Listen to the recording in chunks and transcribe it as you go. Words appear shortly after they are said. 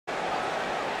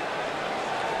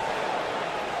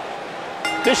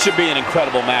This should be an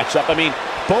incredible matchup. I mean,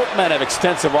 both men have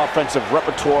extensive offensive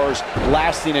repertoires,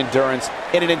 lasting endurance,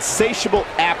 and an insatiable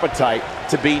appetite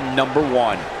to be number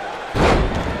one.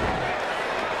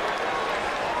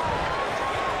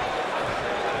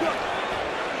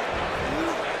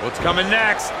 What's coming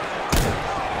next?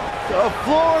 The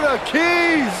Florida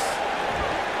Keys!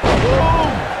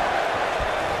 Boom!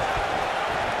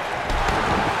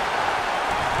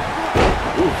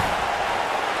 Oof.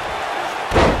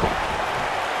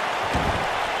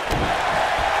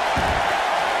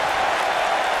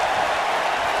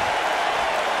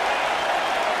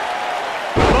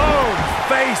 Boom!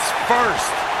 Face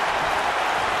first.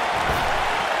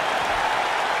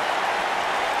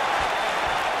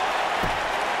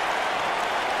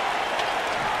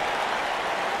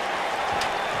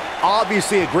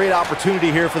 Obviously a great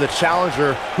opportunity here for the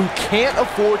challenger, who can't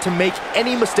afford to make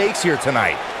any mistakes here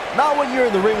tonight. Not when you're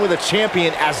in the ring with a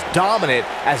champion as dominant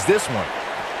as this one.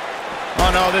 Oh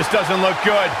no, this doesn't look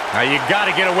good. Now you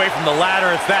gotta get away from the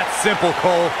ladder. It's that simple,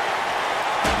 Cole.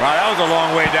 Wow, that was a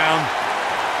long way down.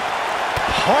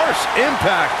 Harsh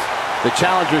impact. The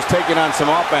challenger's taking on some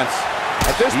offense.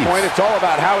 At this point, it's all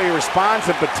about how he responds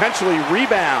and potentially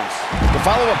rebounds. To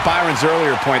follow up Byron's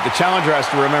earlier point, the challenger has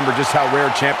to remember just how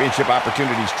rare championship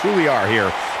opportunities truly are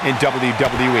here in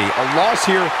WWE. A loss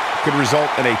here could result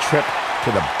in a trip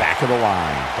to the back of the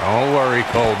line. Don't worry,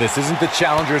 Cole. This isn't the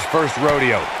challenger's first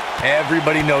rodeo.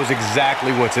 Everybody knows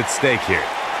exactly what's at stake here.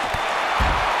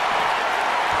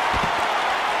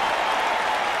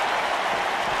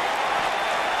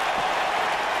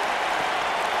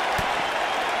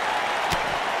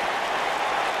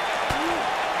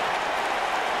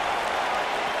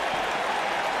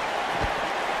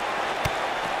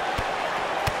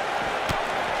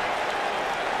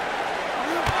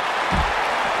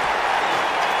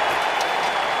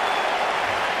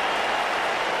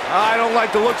 I don't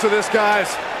like the looks of this, guys.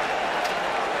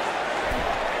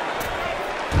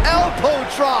 Elbow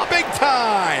drop, big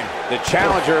time. The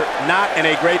challenger not in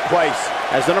a great place.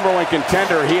 As the #1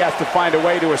 contender, he has to find a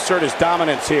way to assert his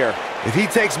dominance here. If he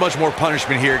takes much more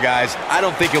punishment here, guys, I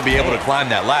don't think he'll be able to climb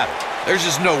that ladder. There's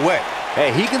just no way.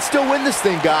 Hey, he can still win this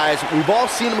thing, guys. We've all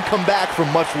seen him come back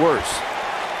from much worse.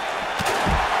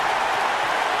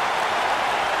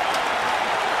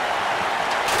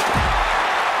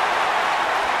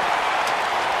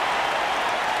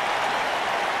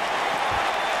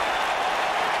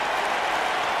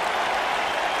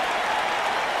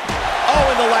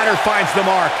 The ladder finds the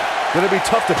mark. Gonna be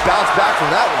tough to bounce back from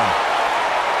that one.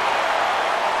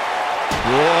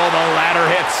 Whoa, the ladder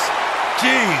hits.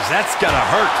 Jeez, that's gonna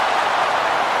hurt.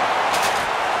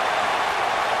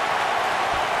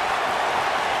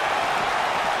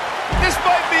 This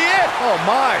might be it. Oh,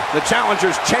 my. The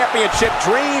challenger's championship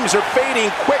dreams are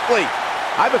fading quickly.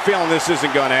 I have a feeling this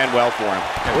isn't going to end well for him.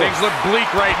 Things look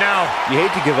bleak right now. You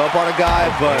hate to give up on a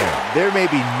guy, but there may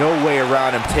be no way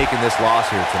around him taking this loss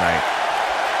here tonight.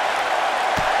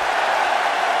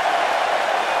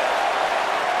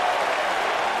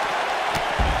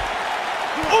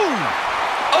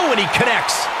 Oh, and he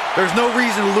connects. There's no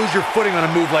reason to lose your footing on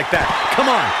a move like that. Come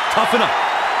on, toughen up.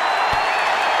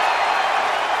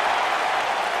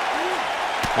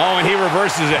 Oh, and he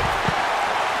reverses it.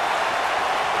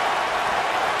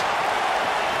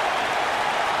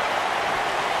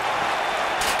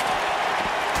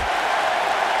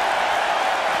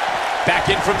 Back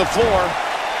in from the floor.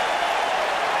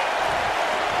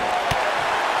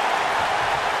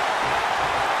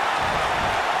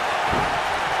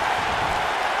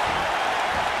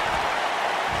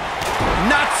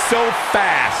 Not so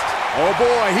fast. Oh,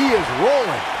 boy, he is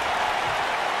rolling.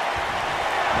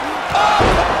 Oh,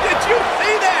 did you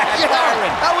see that? Yeah,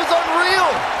 Byron? that was unreal.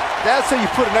 That's how you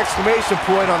put an exclamation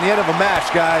point on the end of a match,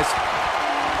 guys.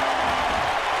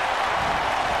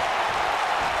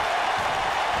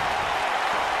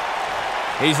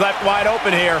 He's left wide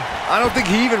open here. I don't think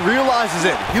he even realizes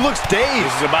it. He looks dazed.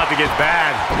 This is about to get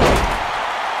bad.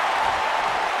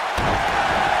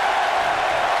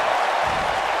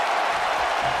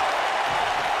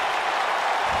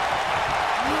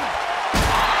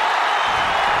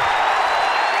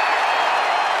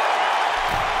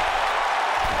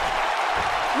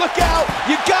 Look out!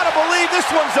 You gotta believe this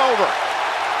one's over.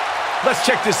 Let's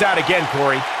check this out again,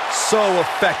 Corey. So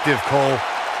effective, Cole.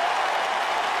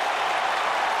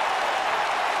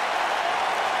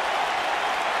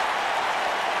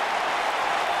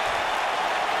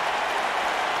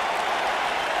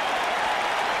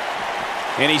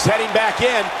 And he's heading back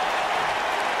in.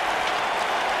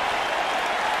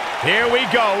 Here we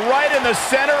go, right in the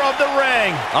center of the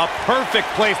ring. A perfect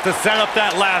place to set up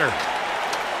that ladder.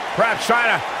 Perhaps trying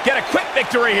to get a quick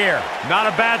victory here. Not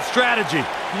a bad strategy.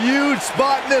 Huge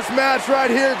spot in this match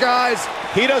right here, guys.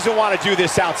 He doesn't want to do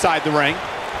this outside the ring.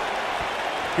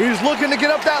 He's looking to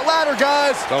get up that ladder,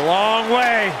 guys. It's a long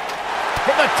way.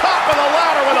 From the top of the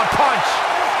ladder with a punch.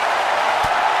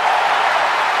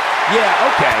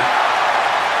 Yeah, okay.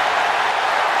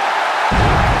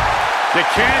 You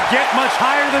can't get much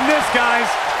higher than this, guys.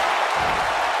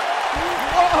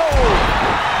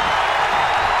 Whoa!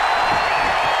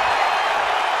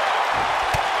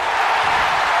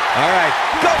 All right,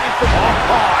 going for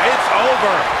it's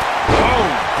over. Oh,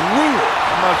 brutal.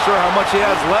 I'm not sure how much he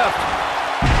has left.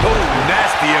 Oh,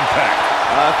 nasty impact.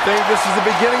 I think this is the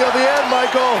beginning of the end,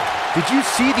 Michael. Did you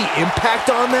see the impact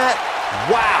on that?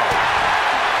 Wow.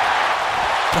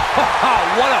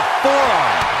 What a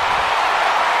forearm.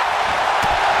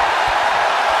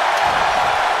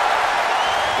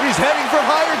 He's heading for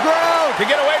higher ground. To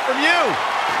get away from you.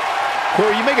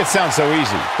 Corey, you make it sound so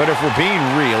easy, but if we're being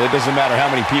real, it doesn't matter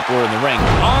how many people are in the ring.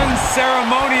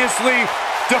 Unceremoniously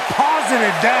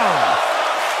deposited down.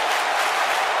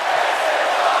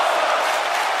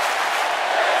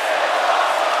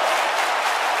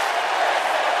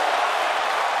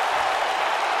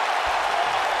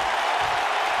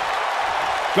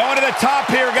 Going to the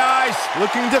top here, guys.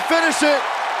 Looking to finish it.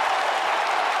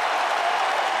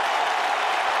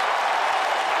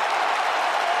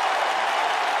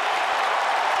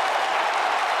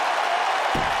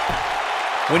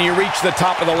 When you reach the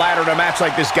top of the ladder in a match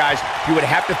like this, guys, you would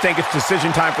have to think it's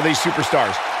decision time for these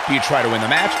superstars. Do you try to win the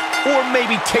match, or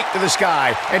maybe take to the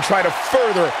sky and try to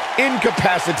further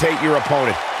incapacitate your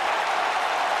opponent?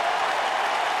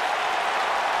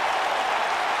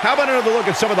 How about another look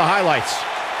at some of the highlights?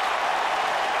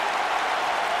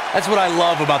 That's what I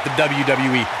love about the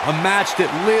WWE, a match that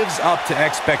lives up to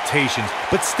expectations,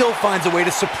 but still finds a way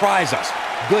to surprise us.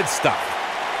 Good stuff.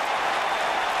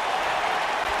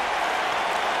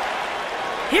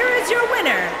 Here is your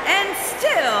winner, and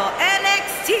still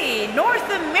NXT North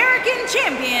American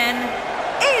Champion,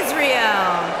 Israel.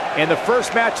 And the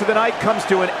first match of the night comes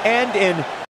to an end in